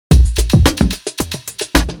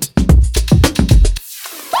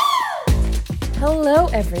Hello,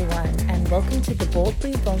 everyone, and welcome to the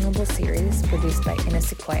Boldly Vulnerable series produced by Inna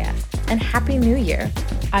Sequoia. And Happy New Year!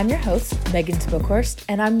 I'm your host, Megan Spokhorst,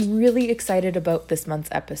 and I'm really excited about this month's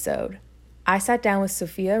episode. I sat down with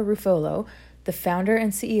Sophia Ruffolo, the founder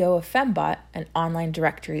and CEO of Femmebought, an online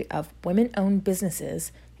directory of women-owned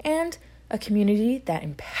businesses, and a community that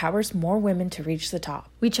empowers more women to reach the top.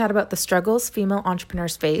 We chat about the struggles female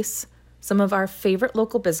entrepreneurs face, some of our favorite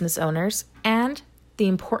local business owners, and the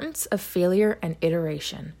importance of failure and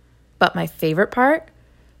iteration. But my favorite part,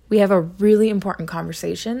 we have a really important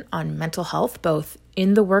conversation on mental health, both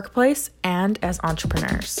in the workplace and as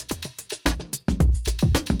entrepreneurs.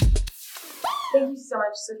 Thank you so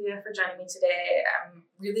much, Sophia, for joining me today. I'm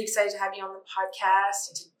really excited to have you on the podcast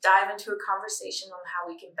and to dive into a conversation on how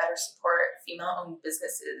we can better support female-owned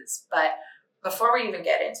businesses. But before we even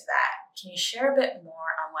get into that, can you share a bit more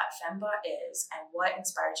on what Femmebought is and what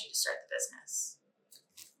inspired you to start the business?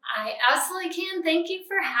 I absolutely can. Thank you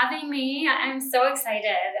for having me. I'm so excited.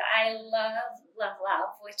 I love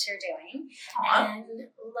what you're doing. And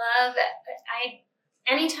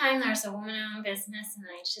anytime there's a woman-owned business and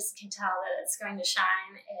I just can tell that it's going to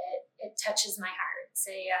shine, it touches my heart.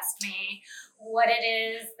 So you asked me what it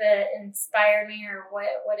is that inspired me or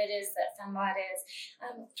what it is that Femmebought is.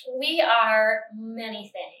 We are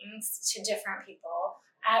many things to different people.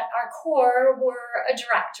 At our core, we're a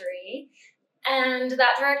directory. And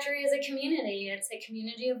that directory is a community. It's a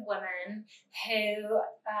community of women who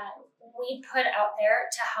we put out there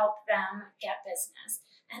to help them get business.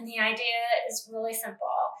 And the idea is really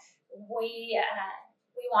simple. We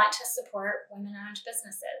want to support women-owned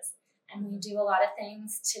businesses. And we do a lot of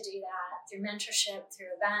things to do that through mentorship,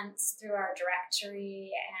 through events, through our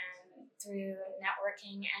directory, and through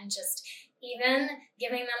networking, and just even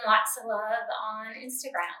giving them lots of love on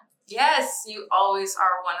Instagram. Yes, you always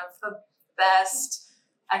are one of the best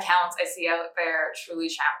accounts I see out there, truly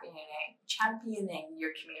championing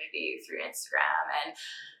your community through Instagram, and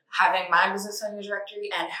having my business on your directory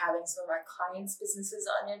and having some of our clients' businesses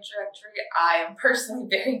on your directory. I am personally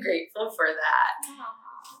very grateful for that.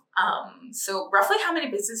 So roughly how many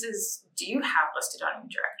businesses do you have listed on your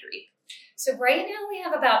directory? So right now we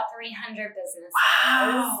have about 300 businesses.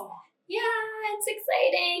 Wow. Yeah, it's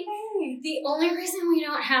exciting. Hey. The only reason we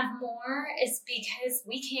don't have more is because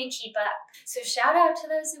we can't keep up. So shout out to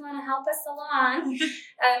those who want to help us along.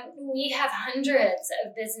 We have hundreds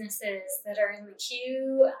of businesses that are in the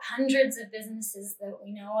queue, hundreds of businesses that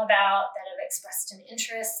we know about that have expressed an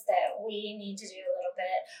interest that we need to do a little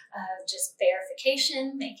bit of just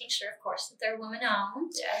verification, making sure, of course, that they're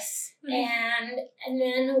women-owned. Yes. And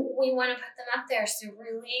then we want to put them up there. So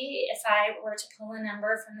really, if I were to pull a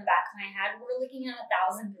number from the back of my head, we're looking at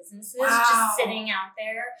 1,000 businesses just sitting out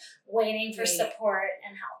there waiting for support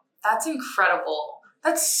and help. That's incredible.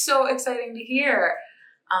 That's so exciting to hear.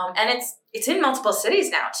 And it's in multiple cities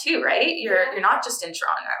now too, right? You're not just in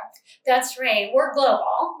Toronto. That's right. We're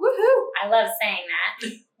global. Woohoo! I love saying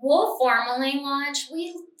that. We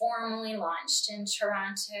formally launched in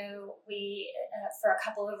Toronto. We for a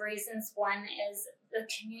couple of reasons. One is the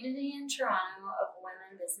community in Toronto of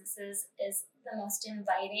women businesses is the most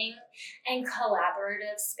inviting and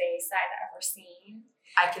collaborative space I've ever seen.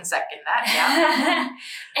 I can second that, yeah.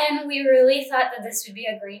 And we really thought that this would be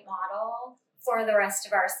a great model for the rest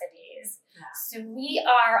of our cities. Yeah. So we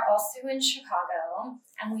are also in Chicago,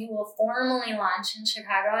 and we will formally launch in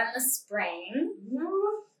Chicago in the spring.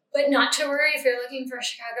 Mm-hmm. But not to worry, if you're looking for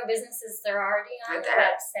Chicago businesses, they're already on the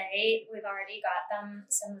website. We've already got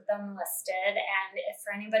some of them listed. And if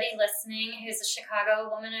for anybody listening who's a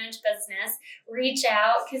Chicago woman-owned business, reach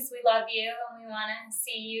out because we love you and we want to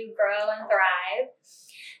see you grow and thrive.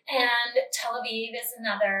 And Tel Aviv is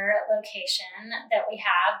another location that we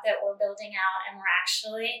have that we're building out, and we're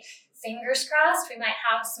actually, fingers crossed, we might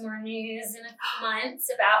have some more news in a few months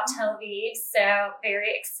about Tel Aviv. So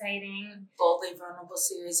very exciting. Boldly Vulnerable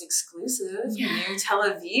series exclusive. Yeah. New Tel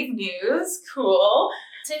Aviv news. Cool.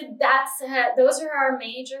 So that's those are our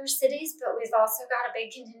major cities, but we've also got a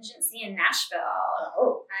big contingency in Nashville.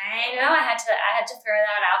 Oh, I know. I had to throw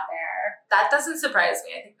that out there. That doesn't surprise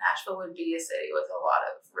me. I think Nashville would be a city with a lot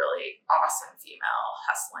of really awesome female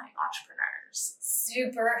hustling entrepreneurs.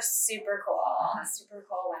 Super, super cool. Uh-huh. Super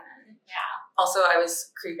cool women. Yeah. Also, I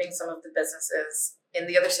was creeping some of the businesses in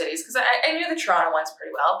the other cities because I knew the Toronto ones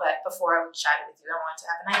pretty well, but before I chatted with you, I wanted to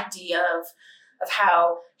have an idea of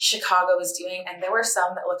how Chicago is doing, and there were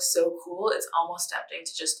some that look so cool. It's almost tempting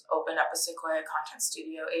to just open up a Sequoia content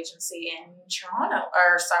studio agency in Chicago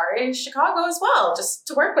as well, just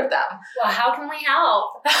to work with them. Well, how can we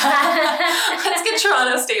help? Let's get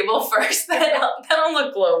Toronto stable first, then it'll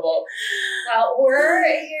look global. We're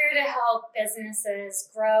here to help businesses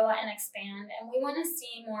grow and expand, and we want to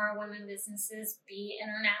see more women businesses be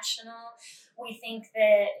international. We think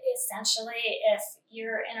that essentially if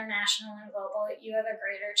you're international and global, you have a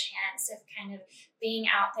greater chance of kind of being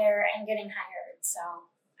out there and getting hired. So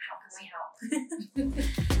how can we help?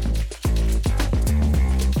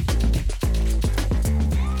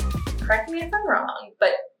 Correct me if I'm wrong,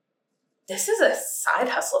 but this is a side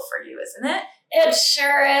hustle for you, isn't it? It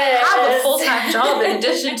sure is. Have a full-time job in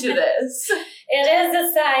addition to this. It is a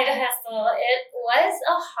side hustle. It was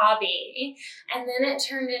a hobby, and then it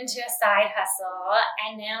turned into a side hustle,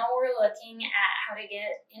 and now we're looking at how to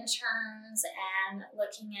get interns and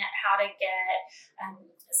looking at how to get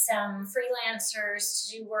some freelancers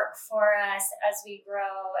to do work for us as we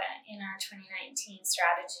grow in our 2019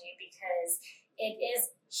 strategy, because it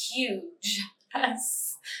is huge.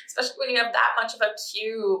 Yes, especially when you have that much of a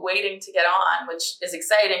queue waiting to get on, which is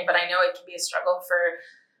exciting, but I know it can be a struggle for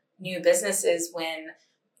new businesses when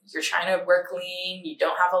you're trying to work lean, you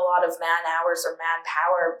don't have a lot of man hours or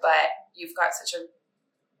manpower, but you've got such a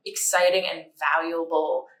exciting and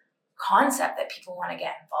valuable concept that people want to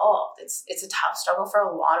get involved. It's a tough struggle for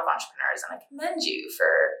a lot of entrepreneurs, and I commend you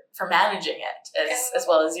for managing it as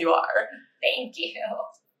well as you are. Thank you.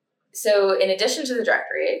 So in addition to the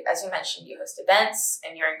directory, as you mentioned, you host events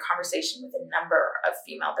and you're in conversation with a number of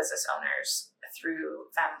female business owners through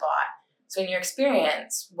Femmebought. So in your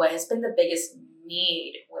experience, what has been the biggest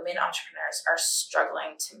need women entrepreneurs are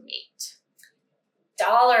struggling to meet?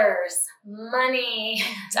 Dollars, money.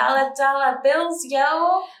 Dollar bills,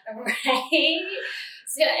 yo. Right?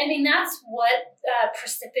 So, I mean, that's what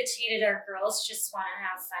precipitated our Girls Just Want to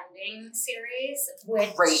Have Funding series.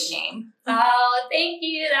 Great name. Oh, thank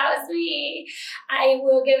you. That was me. I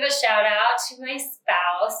will give a shout out to my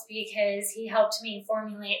spouse because he helped me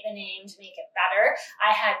formulate the name to make it better.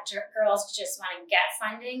 I had Girls Just Want to Get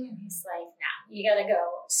Funding, and he's like, nah, you got to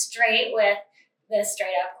go straight with the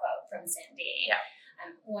straight up quote from Cindy. Yeah.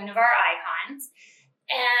 One of our icons.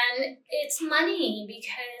 And it's money,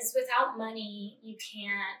 because without money, you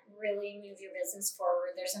can't really move your business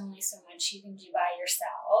forward. There's only so much you can do by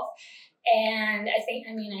yourself. And I think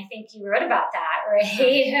you wrote about that, right?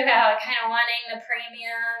 Mm-hmm. About kind of wanting the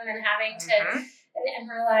premium and having to, and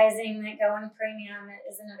realizing that going premium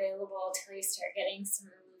isn't available until you start getting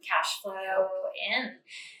some cash flow in.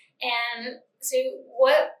 And so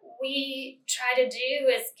what we try to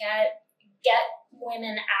do is get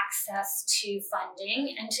women access to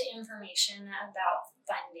funding and to information about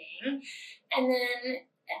funding, and then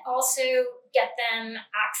also get them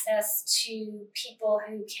access to people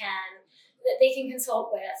that they can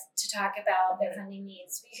consult with to talk about their funding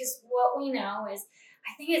needs. Because what we know is,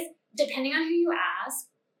 I think it's, depending on who you ask,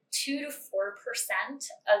 2 to 4%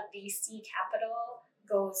 of VC capital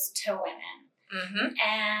goes to women. Mm-hmm.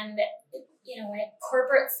 And, at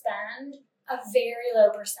corporate spend, a very low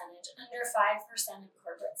percentage, under 5% of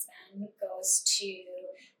corporate spend goes to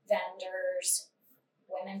vendors,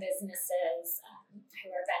 women businesses who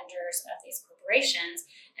are vendors of these corporations,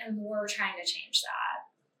 and we're trying to change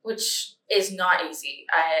that. Which is not easy.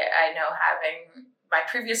 I know, having my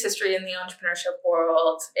previous history in the entrepreneurship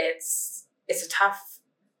world, it's a tough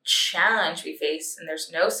challenge we face, and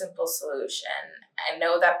there's no simple solution. I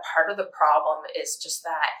know that part of the problem is just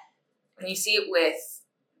that when you see it with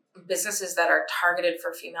businesses that are targeted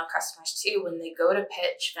for female customers too, when they go to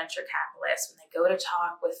pitch venture capitalists, when they go to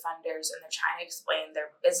talk with funders and they're trying to explain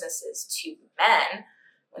their businesses to men,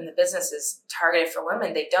 when the business is targeted for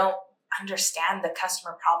women, they don't understand the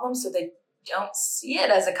customer problem, so they don't see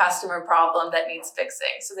it as a customer problem that needs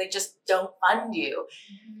fixing, so they just don't fund you.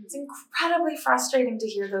 Mm-hmm. It's incredibly frustrating to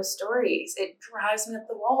hear those stories. It drives me up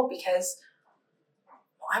the wall because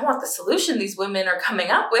I want the solution these women are coming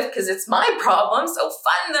up with because it's my problem, so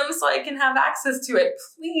fund them so I can have access to it,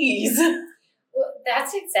 please. Well,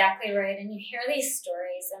 that's exactly right. And you hear these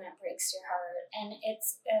stories and it breaks your heart. And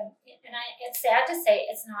it's sad to say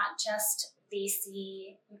it's not just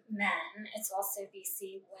VC men, it's also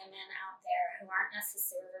VC women out there who aren't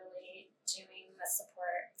necessarily doing the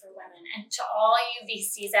support for women. And to all you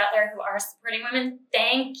VCs out there who are supporting women,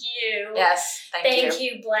 thank you. Yes, thank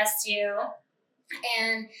you. Bless you.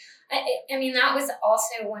 And I mean, that was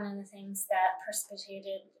also one of the things that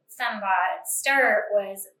precipitated Femmebought start,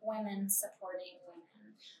 was women supporting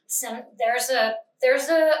women. So there's a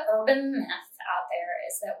urban myth out there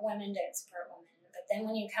is that women don't support women. But then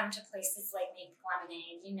when you come to places like Make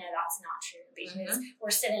Lemonade, that's not true, because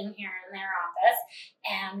we're sitting here in their office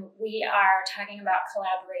and we are talking about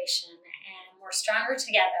collaboration, and we're stronger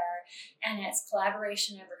together, and it's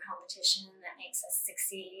collaboration over competition that makes us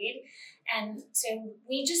succeed. And so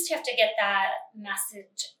we just have to get that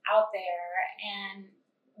message out there, and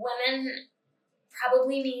women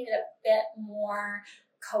probably need a bit more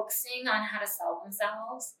coaxing on how to sell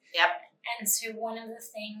themselves. Yep. And so one of the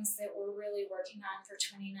things that we're really working on for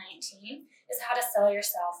 2019 is how to sell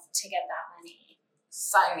yourself to get that money.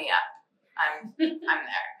 Sign me up. I'm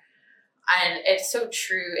there. And it's so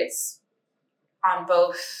true. It's on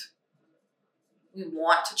both. We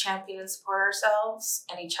want to champion and support ourselves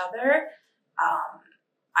and each other.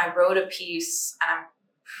 I wrote a piece, and I'm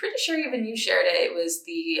pretty sure even you shared it. It was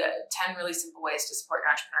the 10 really simple ways to support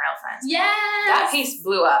your entrepreneurial friends. Yes! That piece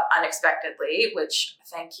blew up unexpectedly, which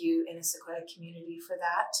thank you, Sequoia community, for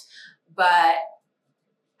that. But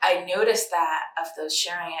I noticed that of those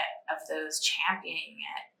sharing it, of those championing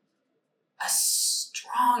it, a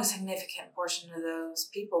strong, significant portion of those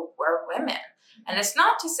people were women. And it's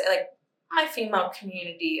not to say, like, my female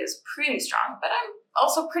community is pretty strong, but I'm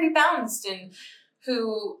also pretty balanced in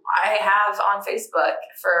who I have on Facebook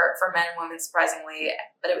for men and women, surprisingly.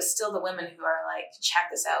 But it was still the women who are like, check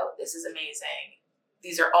this out. This is amazing.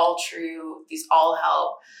 These are all true. These all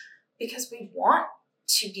help. Because we want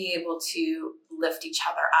to be able to lift each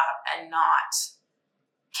other up and not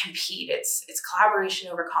compete. It's collaboration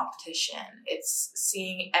over competition. It's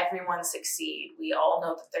seeing everyone succeed. We all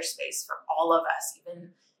know that there's space for all of us,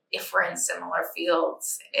 even if we're in similar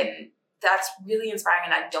fields. And that's really inspiring.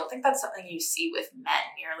 And I don't think that's something you see with men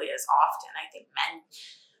nearly as often. I think men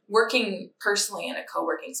working personally in a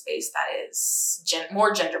co-working space that is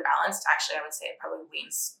more gender balanced, actually, I would say it probably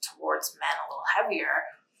leans towards men a little heavier.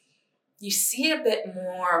 You see a bit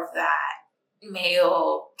more of that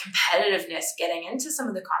male competitiveness getting into some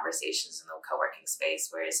of the conversations in the co-working space,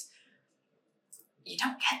 whereas you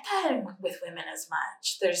don't get that with women as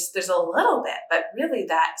much. There's a little bit, but really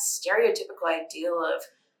that stereotypical ideal of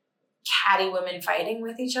catty women fighting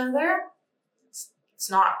with each other, it's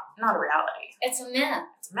not a reality. It's a myth.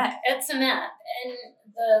 It's a myth. And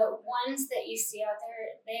the ones that you see out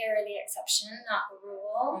there, they are the exception, not the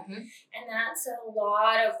rule. Mm-hmm. And that's a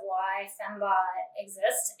lot of why Femmebought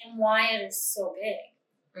exists and why it is so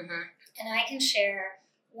big. Mm-hmm. And I can share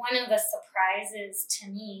one of the surprises to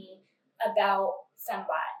me about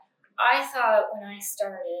Femmebought. I thought when I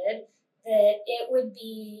started that it would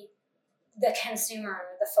be the consumer,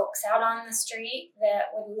 the folks out on the street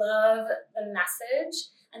that would love the message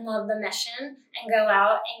and love the mission and go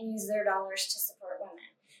out and use their dollars to support women.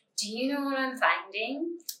 Do you know what I'm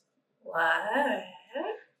finding? What?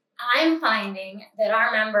 I'm finding that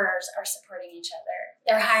our members are supporting each other.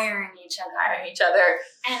 They're hiring each other.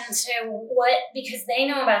 And so because they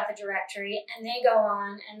know about the directory and they go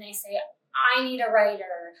on and they say, I need a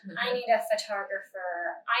writer, mm-hmm. I need a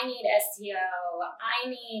photographer, I need SEO, I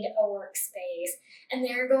need a workspace. And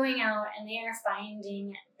they're going out and they are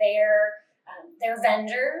finding their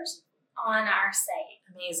vendors on our site.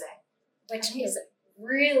 Amazing. Which is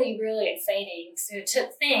really, really exciting. So to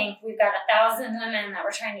think we've got 1,000 women that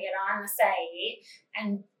we're trying to get on the site,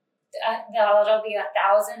 and it'll be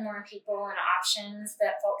 1,000 more people and options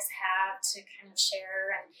that folks have to kind of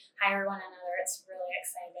share and hire one another. It's really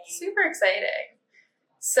exciting. Super exciting.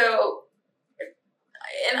 So,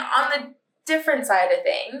 and on the different side of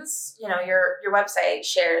things, your website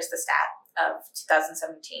shares the stat of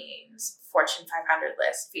 2017's Fortune 500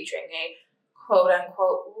 list featuring a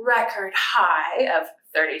quote-unquote record high of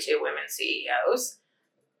 32 women CEOs.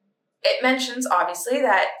 It mentions, obviously,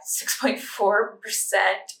 that 6.4%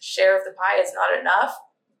 share of the pie is not enough,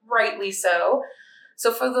 rightly so.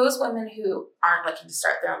 So for those women who aren't looking to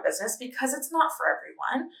start their own business, because it's not for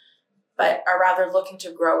everyone, but are rather looking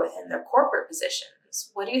to grow within their corporate positions,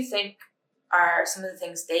 what do you think are some of the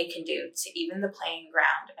things they can do to even the playing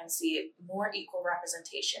ground and see more equal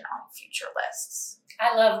representation on future lists?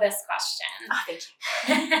 I love this question. Oh, thank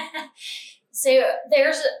you. So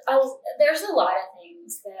there's a lot of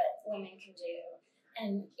things that women can do.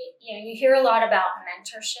 And you hear a lot about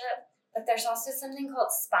mentorship, but there's also something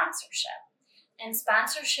called sponsorship. And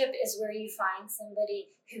sponsorship is where you find somebody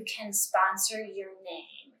who can sponsor your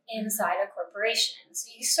name inside a corporation.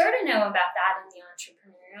 So you sort of know about that in the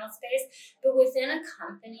entrepreneurial space, but within a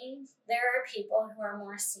company, there are people who are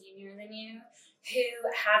more senior than you, who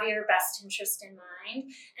have your best interest in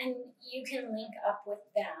mind, and you can link up with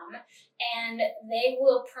them and they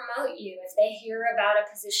will promote you. If they hear about a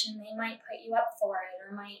position, they might put you up for it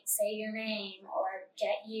or might say your name or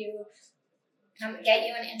get you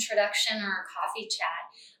an introduction or a coffee chat.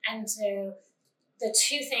 And so the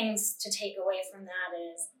two things to take away from that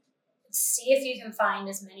is see if you can find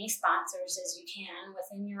as many sponsors as you can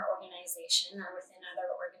within your organization or within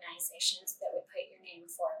other organizations that would put your name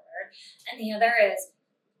forward. And the other is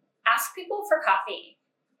ask people for coffee.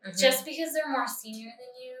 Mm-hmm. Just because they're more senior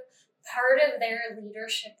than you, part of their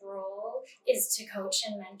leadership role is to coach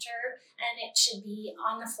and mentor, and it should be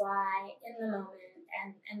on the fly, in the moment,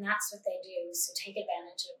 and that's what they do. So take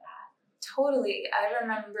advantage of that. Totally. I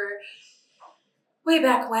remember way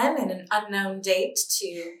back when, in an unknown date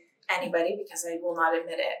to anybody, because I will not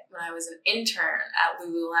admit it, when I was an intern at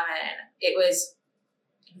Lululemon, it was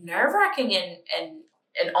nerve-wracking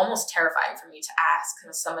and almost terrifying for me to ask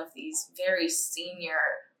some of these very senior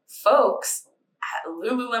folks at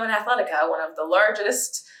Lululemon Athletica, one of the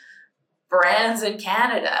largest brands in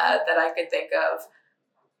Canada that I could think of,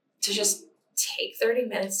 to just take 30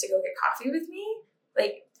 minutes to go get coffee with me.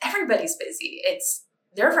 Like, everybody's busy. It's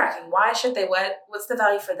nerve-wracking. Why should they? What's the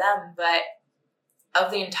value for them? But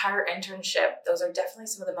of the entire internship, those are definitely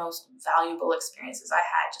some of the most valuable experiences I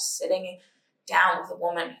had, just sitting down with a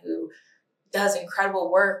woman who does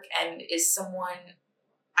incredible work and is someone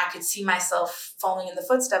I could see myself falling in the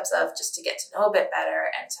footsteps of, just to get to know a bit better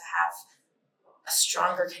and to have a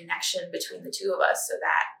stronger connection between the two of us, so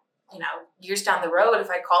that, years down the road, if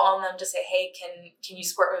I call on them to say, hey, can you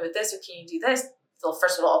support me with this, or can you do this? They'll,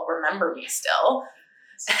 first of all, remember me still.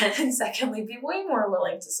 And secondly, be way more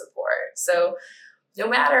willing to support. So no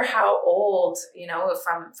matter how old,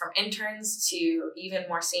 from interns to even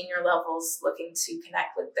more senior levels looking to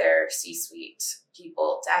connect with their C-suite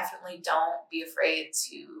people, definitely don't be afraid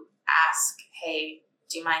to ask, hey,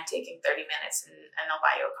 do you mind taking 30 minutes and I'll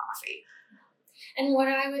buy you a coffee? And what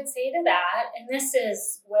I would say to that, and this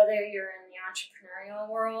is whether you're in the entrepreneurial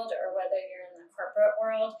world or whether you're in the corporate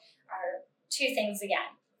world, are two things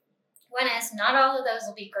again. One is, not all of those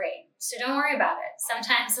will be great, so don't worry about it.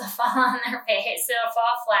 Sometimes they'll fall on their face, it'll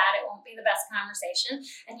fall flat, it won't be the best conversation,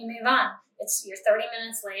 and you move on. It's your 30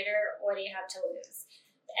 minutes later, what do you have to lose?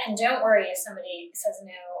 And don't worry if somebody says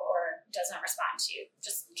no or doesn't respond to you.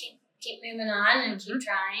 Just keep moving on and keep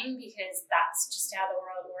trying, because that's just how the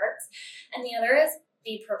world works. And the other is,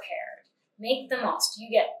 be prepared. Make the most.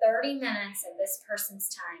 You get 30 minutes of this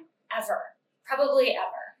person's time, ever, probably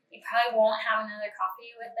ever. You probably won't have another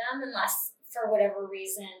coffee with them unless, for whatever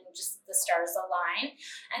reason, just the stars align.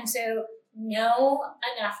 And so know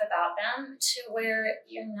enough about them to where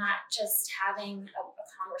you're not just having a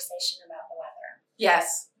conversation about the weather.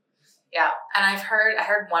 Yes. Yeah. And I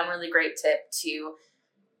heard one really great tip to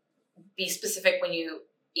be specific when you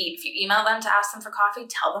eat. If you email them to ask them for coffee,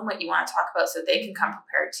 tell them what you want to talk about so they can come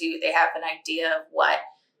prepared too. They have an idea of what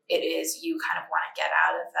it is you kind of want to get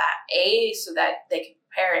out of that. A, so that they can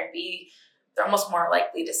prepare, and B, they're almost more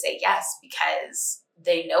likely to say yes because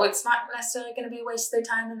they know it's not necessarily going to be a waste of their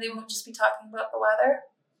time and they won't just be talking about the weather.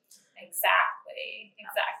 Exactly.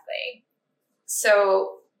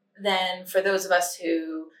 So then for those of us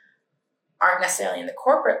who aren't necessarily in the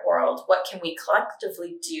corporate world, what can we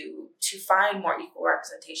collectively do to find more equal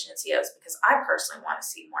representation in CEOs? Because I personally want to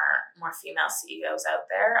see more female CEOs out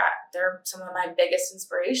there. They're some of my biggest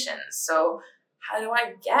inspirations. So how do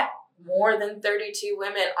I get more than 32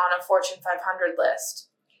 women on a Fortune 500 list?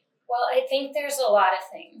 Well, I think there's a lot of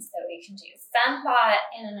things that we can do. Femmebought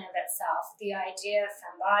in and of itself, the idea of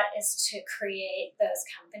Femmebought is to create those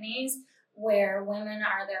companies where women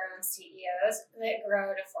are their own CEOs that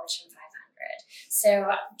grow to Fortune 500. So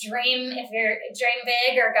dream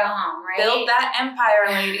big or go home, right? Build that empire,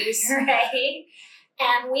 ladies. Right?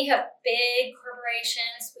 And we have big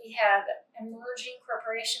corporations. We have emerging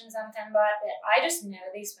corporations on Femmebought that I just know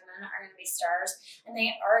these women are going to be stars, and they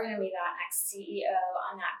are going to be that next CEO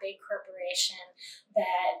on that big corporation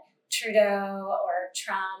that Trudeau or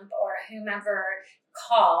Trump or whomever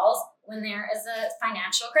calls when there is a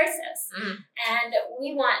financial crisis. And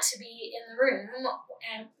we want to be in the room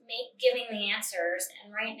and giving the answers.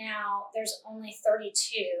 And right now there's only 32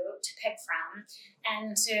 to pick from.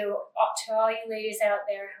 And so to all you ladies out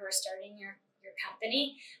there who are starting your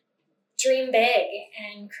company, dream big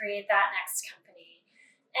and create that next company.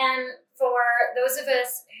 And for those of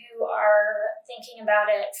us who are thinking about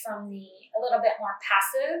it from a little bit more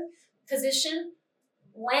passive position,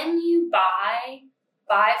 when you buy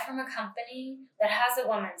from a company that has a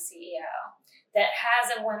woman CEO, that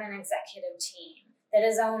has a women executive team, that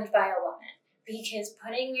is owned by a woman, because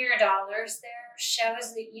putting your dollars there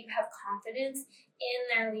shows that you have confidence in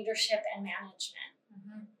their leadership and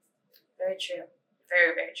management. Very true.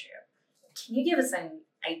 Very, very true. Can you give us an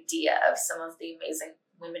idea of some of the amazing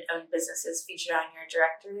women-owned businesses featured on your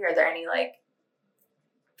directory? Are there any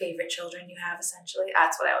favorite children you have, essentially?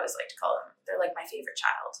 That's what I always like to call them. They're like my favorite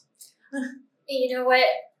child. You know what?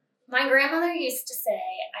 My grandmother used to say,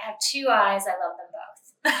 I have two eyes, I love them both.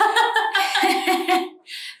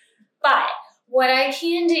 But what I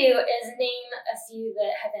can do is name a few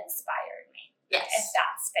that have inspired me. Yes. If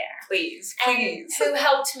that's fair. Please. And who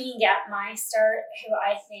helped me get my start, who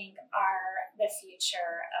I think are the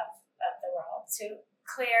future of the world. So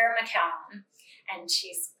Claire McCallum, and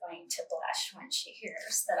she's going to blush when she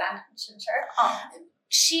hears that I mentioned her.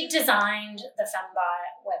 She designed the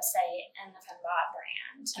Femmebought website and the Femmebought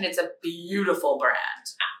brand. And it's a beautiful brand.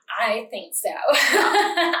 I think so.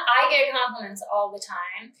 I get compliments all the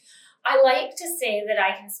time. I like to say that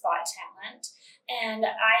I can spot talent, and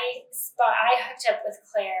I hooked up with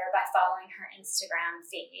Claire by following her Instagram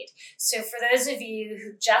feed. So for those of you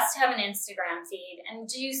who just have an Instagram feed and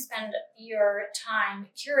do spend your time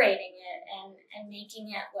curating it and making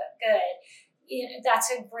it look good, that's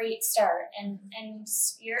a great start, and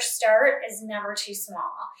your start is never too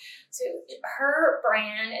small. So her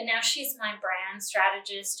brand, and now she's my brand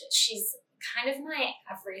strategist. She's kind of my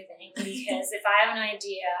everything, because if I have an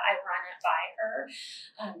idea, I run it by her.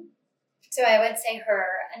 So I would say her.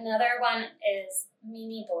 Another one is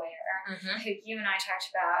Mimi Boyer, who you and I talked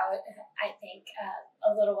about, I think,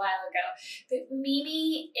 a little while ago. But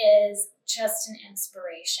Mimi is just an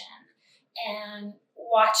inspiration. And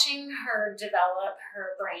watching her develop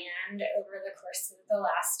her brand over the course of the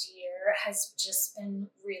last year has just been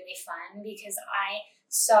really fun, because I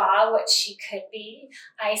saw what she could be.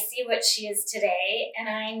 I see what she is today, and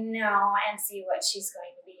I know and see what she's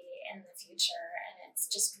going to be in the future. And it's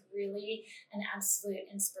just really an absolute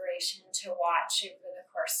inspiration to watch over the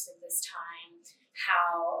course of this time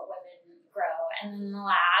how women grow. And then the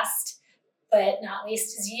last but not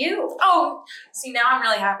least is you. Oh, see, now I'm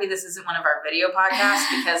really happy this isn't one of our video podcasts,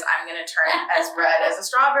 because I'm going to turn as red as a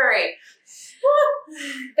strawberry.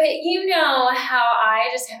 But you know how I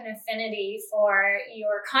just have an affinity for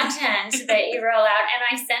your content that you roll out, and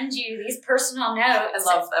I send you these personal notes.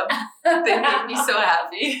 I love them. They make me so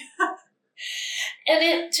happy. And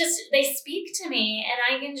they speak to me, and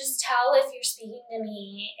I can just tell if you're speaking to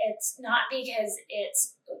me, it's not because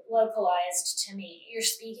it's localized to me. You're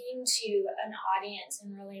speaking to an audience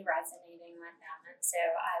and really resonating with them. And so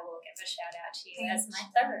I will give a shout out to you as my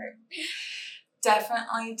third.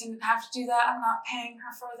 Definitely didn't have to do that. I'm not paying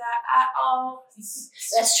her for that at all.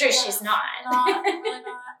 That's true. She's not. Really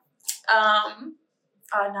not.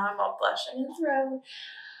 Now I'm all blushing in the throat.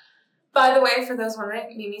 By the way, for those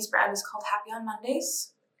wondering, Mimi's brand is called Happy on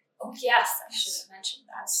Mondays. Oh, yes. I should have mentioned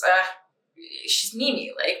that. She's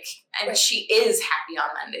Mimi, and she is happy on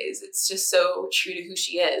Mondays. It's just so true to who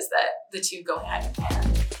she is that the two go hand in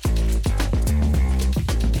hand.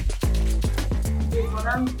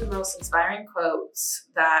 One of the most inspiring quotes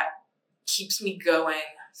that keeps me going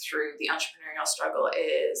through the entrepreneurial struggle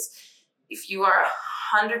is, if you are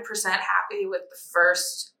 100% happy with the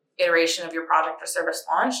first iteration of your product or service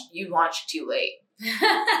launch, you launch too late.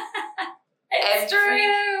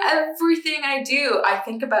 Everything I do, I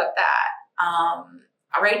think about that.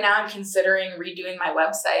 Right now I'm considering redoing my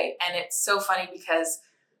website, and it's so funny because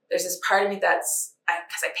there's this part of me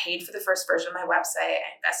because I paid for the first version of my website,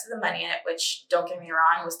 I invested the money in it, which, don't get me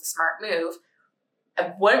wrong, was the smart move.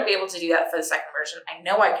 I wouldn't be able to do that for the second version. I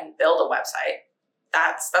know I can build a website.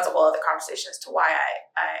 That's a whole other conversation as to why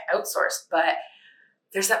I outsourced, but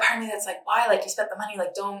there's that part of me that's like, why? You spent the money,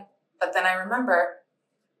 don't. But then I remember,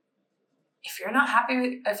 if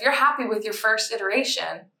you're happy with your first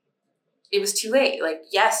iteration, it was too late.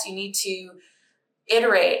 Yes, you need to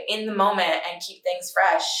iterate in the moment and keep things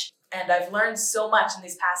fresh. And I've learned so much in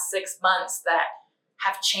these past 6 months that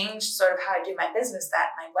have changed sort of how I do my business,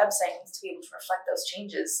 that my website needs to be able to reflect those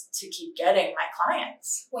changes to keep getting my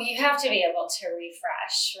clients. Well, you have to be able to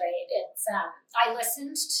refresh, right? It's I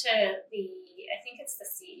listened to I think it's the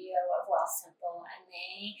CEO of Simple,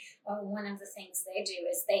 and one of the things they do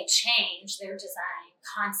is they change their design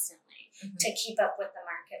constantly to keep up with the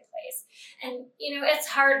marketplace. And, it's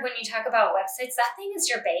hard when you talk about websites. That thing is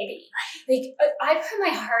your baby. I put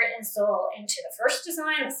my heart and soul into the first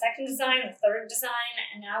design, the second design, the third design,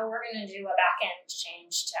 and now we're going to do a back-end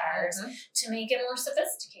change to ours to make it more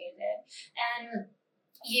sophisticated. And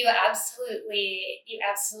you absolutely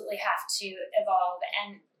have to evolve.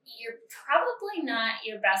 And you're probably not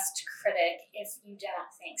your best critic if you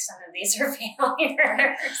don't think some of these are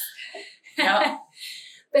failures. No.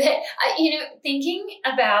 But, thinking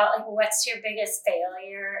about what's your biggest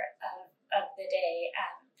failure of the day,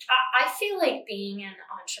 I feel like being an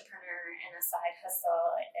entrepreneur and a side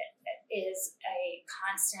hustle is a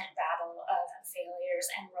constant battle of failures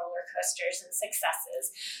and roller coasters and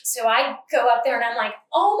successes. So I go up there and I'm like,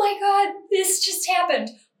 oh my God, this just happened.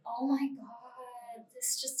 Oh my God,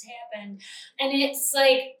 this just happened. And it's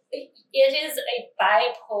like, it is a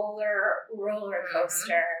bipolar roller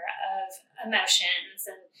coaster of emotions.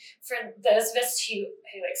 And for those of us who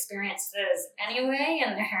experience those anyway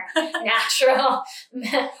in their natural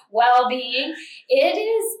well-being, it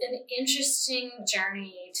is an interesting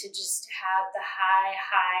journey to just have the high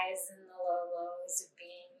highs and the low lows of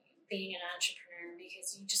being an entrepreneur,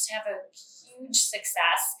 because you just have a huge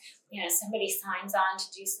success. Somebody signs on to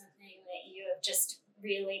do something that you have just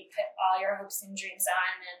really put all your hopes and dreams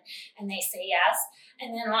on, and they say yes,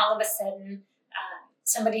 and then all of a sudden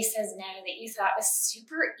somebody says no that you thought was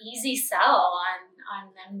super easy sell on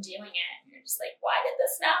them doing it, and you're just like, why did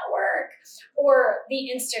this not work? Or the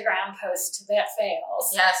Instagram post that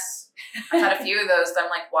fails. Yes, I've had a few of those that I'm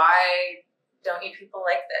like, why don't you people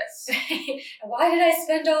like this? Why did I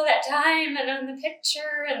spend all that time and on the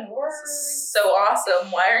picture and the words? So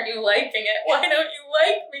awesome. Why aren't you liking it? Why don't you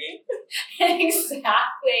like me?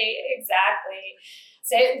 Exactly.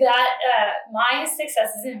 So that my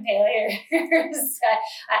successes and failures,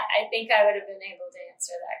 I think I would have been able to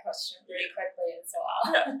answer that question pretty quickly as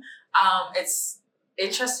well. It's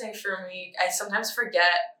interesting for me. I sometimes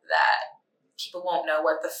forget that people won't know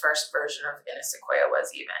what the first version of In a Sequoia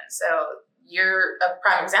was even. So you're a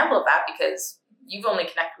prime example of that, because you've only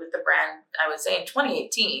connected with the brand, I would say, in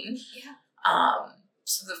 2018. Yeah.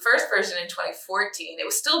 So the first version in 2014, it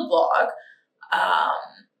was still a blog,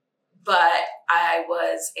 but I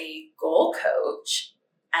was a goal coach,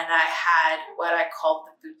 and I had what I called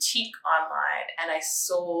the boutique online, and I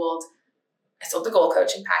sold the goal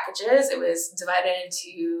coaching packages. It was divided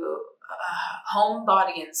into home,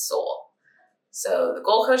 body, and soul. So the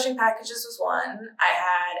goal coaching packages was one. I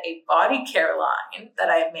had a body care line that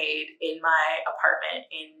I made in my apartment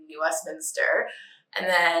in New Westminster. And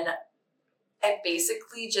then I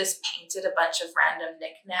basically just painted a bunch of random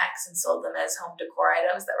knickknacks and sold them as home decor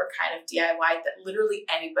items that were kind of DIY, that literally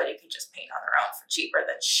anybody could just paint on their own for cheaper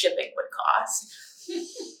than shipping would cost. And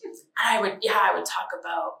I would talk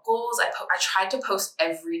about goals. I tried to post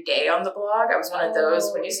every day on the blog. I was one of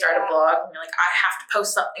those, when you start a blog and you're like, I have to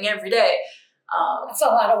post something every day. It's a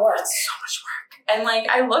lot of work. It's so much work. And like,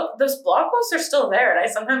 those blog posts are still there, and I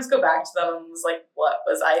sometimes go back to them and was like, what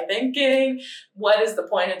was I thinking? What is the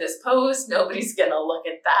point of this post? Nobody's gonna look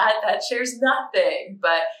at that. That shares nothing.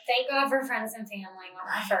 But thank God for friends and family when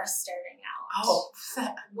we're first starting out. Oh,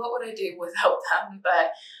 what would I do without them?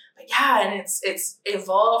 But yeah, and it's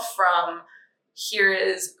evolved from, here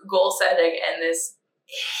is goal setting and this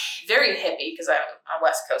very hippie, because I'm a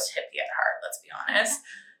West Coast hippie at heart, let's be honest.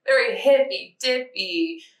 Very hippie,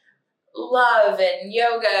 dippy, love and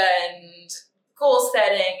yoga and goal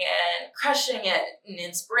setting and crushing it, and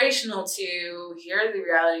inspirational, to here are the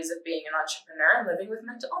realities of being an entrepreneur and living with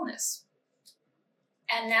mental illness.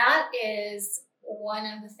 And that is one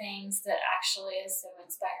of the things that actually is so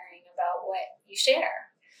inspiring about what you share,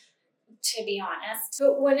 to be honest.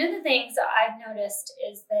 But one of the things that I've noticed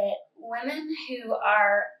is that women who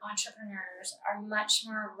are entrepreneurs are much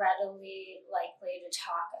more readily likely to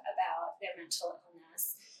talk about their mental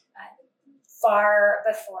illness far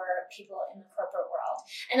before people in the corporate world.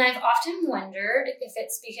 And I've often wondered if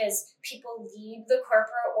it's because people leave the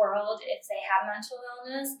corporate world if they have mental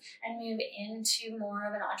illness and move into more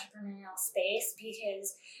of an entrepreneurial space,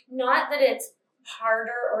 because not that it's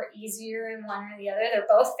harder or easier in one or the other. They're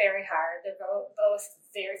both very hard. They're both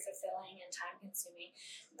very fulfilling and time consuming.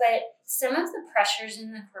 But some of the pressures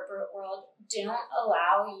in the corporate world don't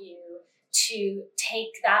allow you to take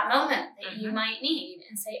that moment that you might need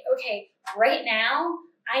and say, okay, right now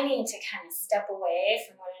I need to kind of step away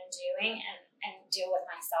from what I'm doing and deal with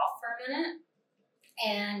myself for a minute.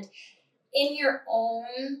 And in your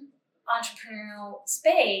own entrepreneurial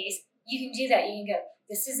space, you can do that. You can go,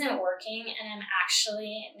 this isn't working, and I'm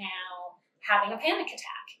actually now having a panic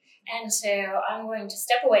attack. And so I'm going to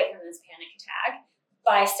step away from this panic attack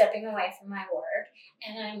by stepping away from my work,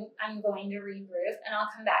 and I'm going to regroup, and I'll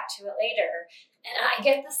come back to it later. And I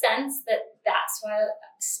get the sense that that's why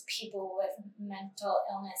people with mental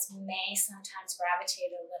illness may sometimes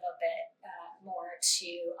gravitate a little bit more to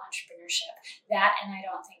entrepreneurship. That, and I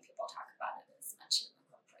don't think people talk about it as much in the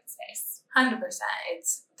corporate space. 100%.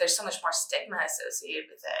 There's so much more stigma associated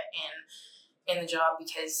with it in the job,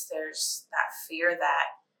 because there's that fear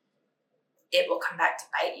that it will come back to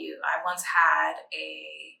bite you. I once had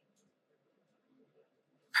a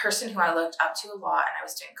person who I looked up to a lot, and I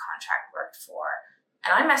was doing contract work for,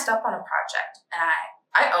 and I messed up on a project, and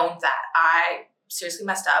I owned that. I seriously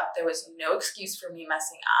messed up. There was no excuse for me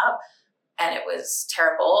messing up, and it was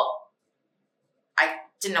terrible. I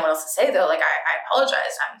didn't know what else to say though. Like, I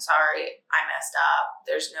apologized. I'm sorry. I messed up.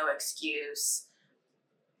 There's no excuse.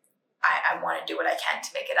 I want to do what I can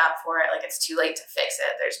to make it up for it. Like, it's too late to fix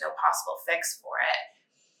it. There's no possible fix for it.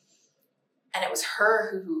 And it was her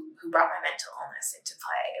who brought my mental illness into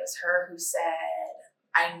play. It was her who said,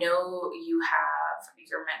 I know you have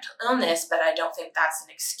your mental illness, but I don't think that's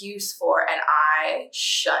an excuse for, and I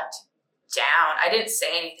shut down. I didn't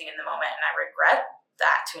say anything in the moment, and I regret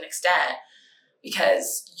that to an extent,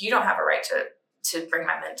 because you don't have a right to bring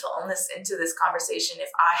my mental illness into this conversation if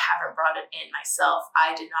I haven't brought it in myself.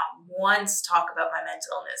 I did not once talk about my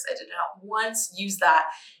mental illness. I did not once use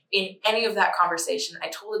that in any of that conversation. I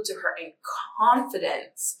told it to her in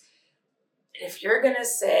confidence. If you're going to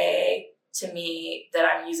say to me that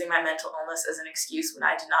I'm using my mental illness as an excuse when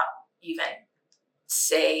I did not even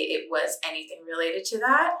say it was anything related to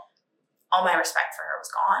that, all my respect for her was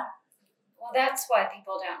gone. Well, that's why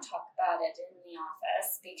people don't talk about it in the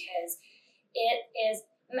office, because it is,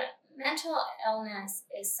 mental illness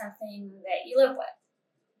is something that you live with,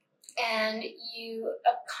 and you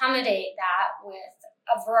accommodate that with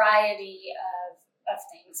a variety of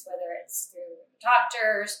things, whether it's through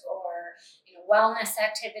doctors or wellness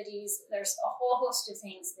activities. There's a whole host of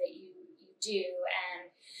things that you do,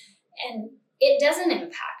 and it doesn't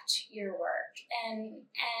impact your work, and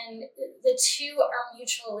the two are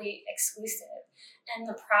mutually exclusive. And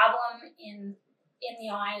the problem in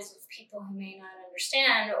the eyes of people who may not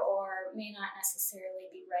understand or may not necessarily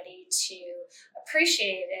be ready to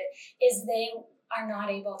appreciate it is they are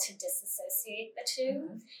not able to disassociate the two.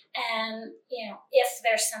 Mm-hmm. And, if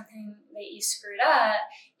there's something that you screwed up,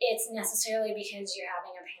 it's necessarily because you're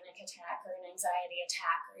having a panic attack or an anxiety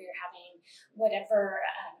attack, or you're having whatever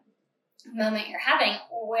moment you're having,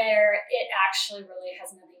 where it actually really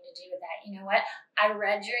has nothing to do with that. You know what? I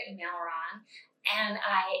read your email wrong, and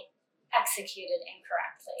I executed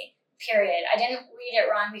incorrectly, period. I didn't read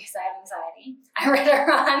it wrong because I have anxiety. I read it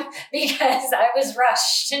wrong because I was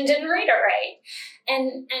rushed and didn't read it right.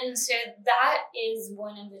 And so that is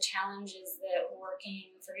one of the challenges that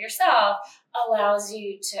working for yourself allows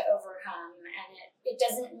you to overcome. And it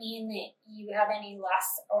doesn't mean that you have any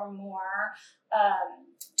less or more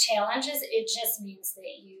challenges. It just means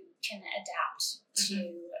that you can adapt to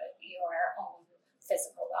your own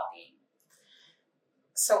physical well-being.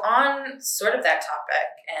 So on sort of that topic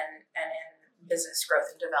and in business growth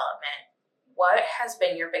and development, what has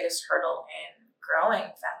been your biggest hurdle in growing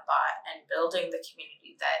Femmebought and building the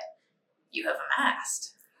community that you have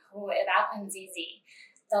amassed? Oh, that one's easy.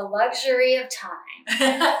 The luxury of time.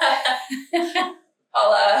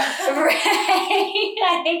 Right.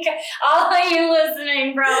 I think all of you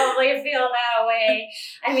listening probably feel that way.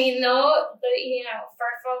 I mean, for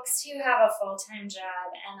folks who have a full-time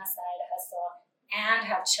job and a side hustle and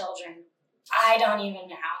have children, I don't even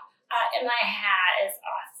know. My hat is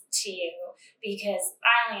off to you, because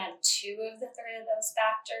I only have 2 of the 3 of those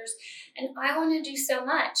factors, and I want to do so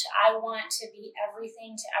much. I want to be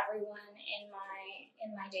everything to everyone in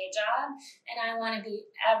my day job, and I want to be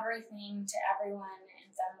everything to everyone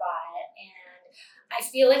in Femmebought. And I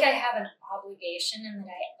feel like I have an obligation, and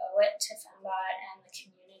that I owe it to Femmebought and the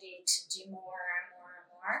community to do more and more and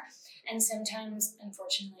more. And sometimes,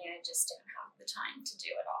 unfortunately, I just don't have the time to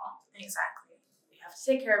do it all. Exactly. You have to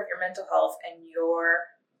take care of your mental health and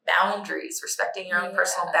your boundaries, respecting your own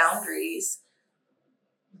personal boundaries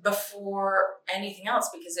before anything else.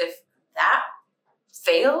 Because if that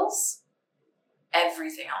fails,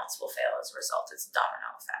 everything else will fail as a result. It's a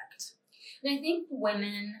domino effect. And I think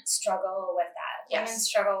women struggle with that. Yes. Women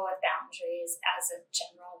struggle with boundaries as a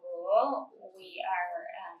general rule. We are,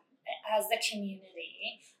 as the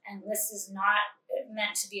community, and this is not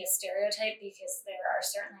meant to be a stereotype, because there are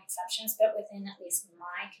certainly exceptions, but within at least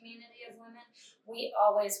my community of women, we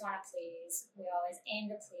always want to please. We always aim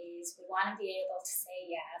to please. We want to be able to say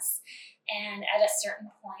yes. And at a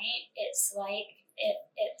certain point, it's like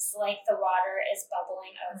the water is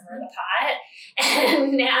bubbling over the pot,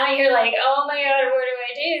 and now you're like, oh my God, what do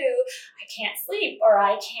I do? I can't sleep, or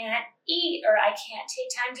I can't eat, or I can't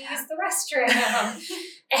take time to use the restroom.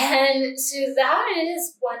 And so that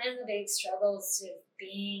is one of the big struggles of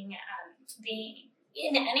being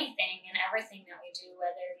in anything and everything that we do,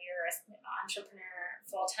 whether you're an entrepreneur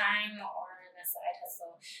full-time or in a side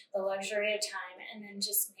hustle. The luxury of time, and then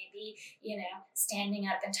just maybe, standing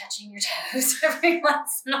up and touching your toes every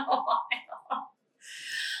once in a while.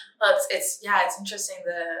 Well, it's interesting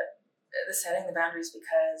the setting the boundaries,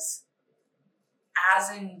 because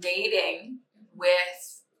as in dating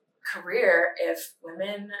with career, if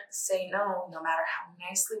women say no matter how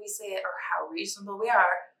nicely we say it or how reasonable we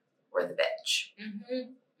are, we're the bitch.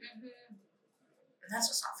 And that's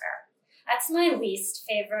just not fair. That's my least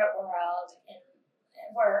favorite world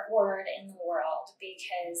word in the world,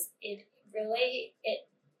 because it really, it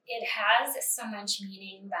has so much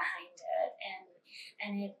meaning behind it,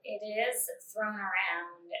 and it is thrown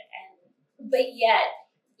around, but yet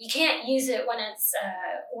you can't use it when it's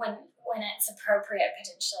when it's appropriate,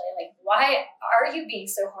 potentially. Like, why are you being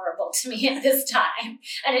so horrible to me at this time?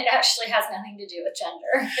 And it actually has nothing to do with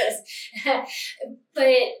gender.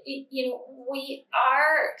 But, you know, we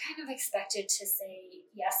are kind of expected to say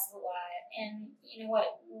yes a lot. And you know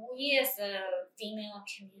what? We as a female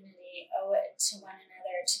community owe it to one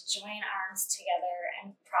another to join arms together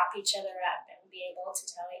and prop each other up and be able to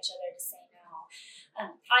tell each other to say no.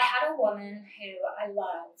 I had a woman who I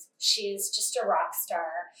love. She is just a rock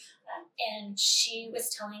star. And she was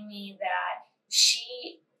telling me that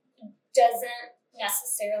she doesn't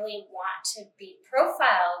necessarily want to be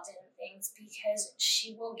profiled in things because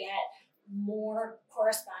she will get more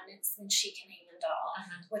correspondence than she can handle,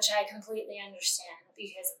 which I completely understand,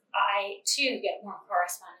 because I too get more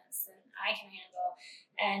correspondence than I can handle.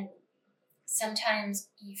 And sometimes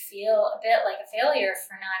you feel a bit like a failure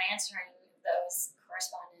for not answering those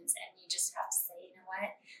correspondence, and you just have to say, you know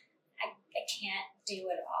what, I can't do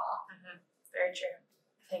it all. Very true.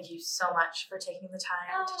 Thank you so much for taking the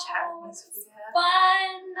time to chat with me, Sophia.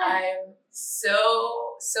 Fun! I'm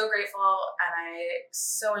so grateful, and I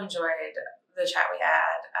so enjoyed the chat we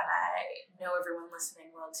had, and I know everyone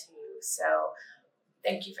listening will too. So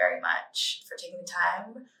thank you very much for taking the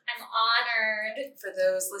time. I'm honored. For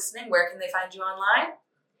those listening, where can they find you online?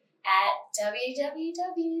 At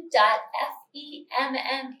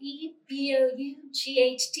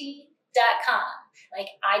www.femmebought.com. Like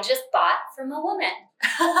I just bought from a woman.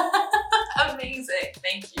 Amazing.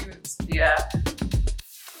 Thank you, Sophia.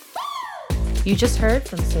 You just heard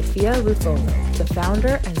from Sophia Ruffolo, the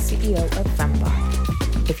founder and CEO of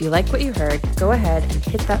Femmebought. If you like what you heard, go ahead and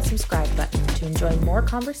hit that subscribe button to enjoy more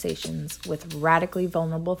conversations with radically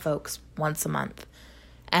vulnerable folks once a month.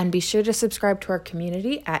 And be sure to subscribe to our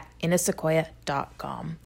community at inasequoia.com.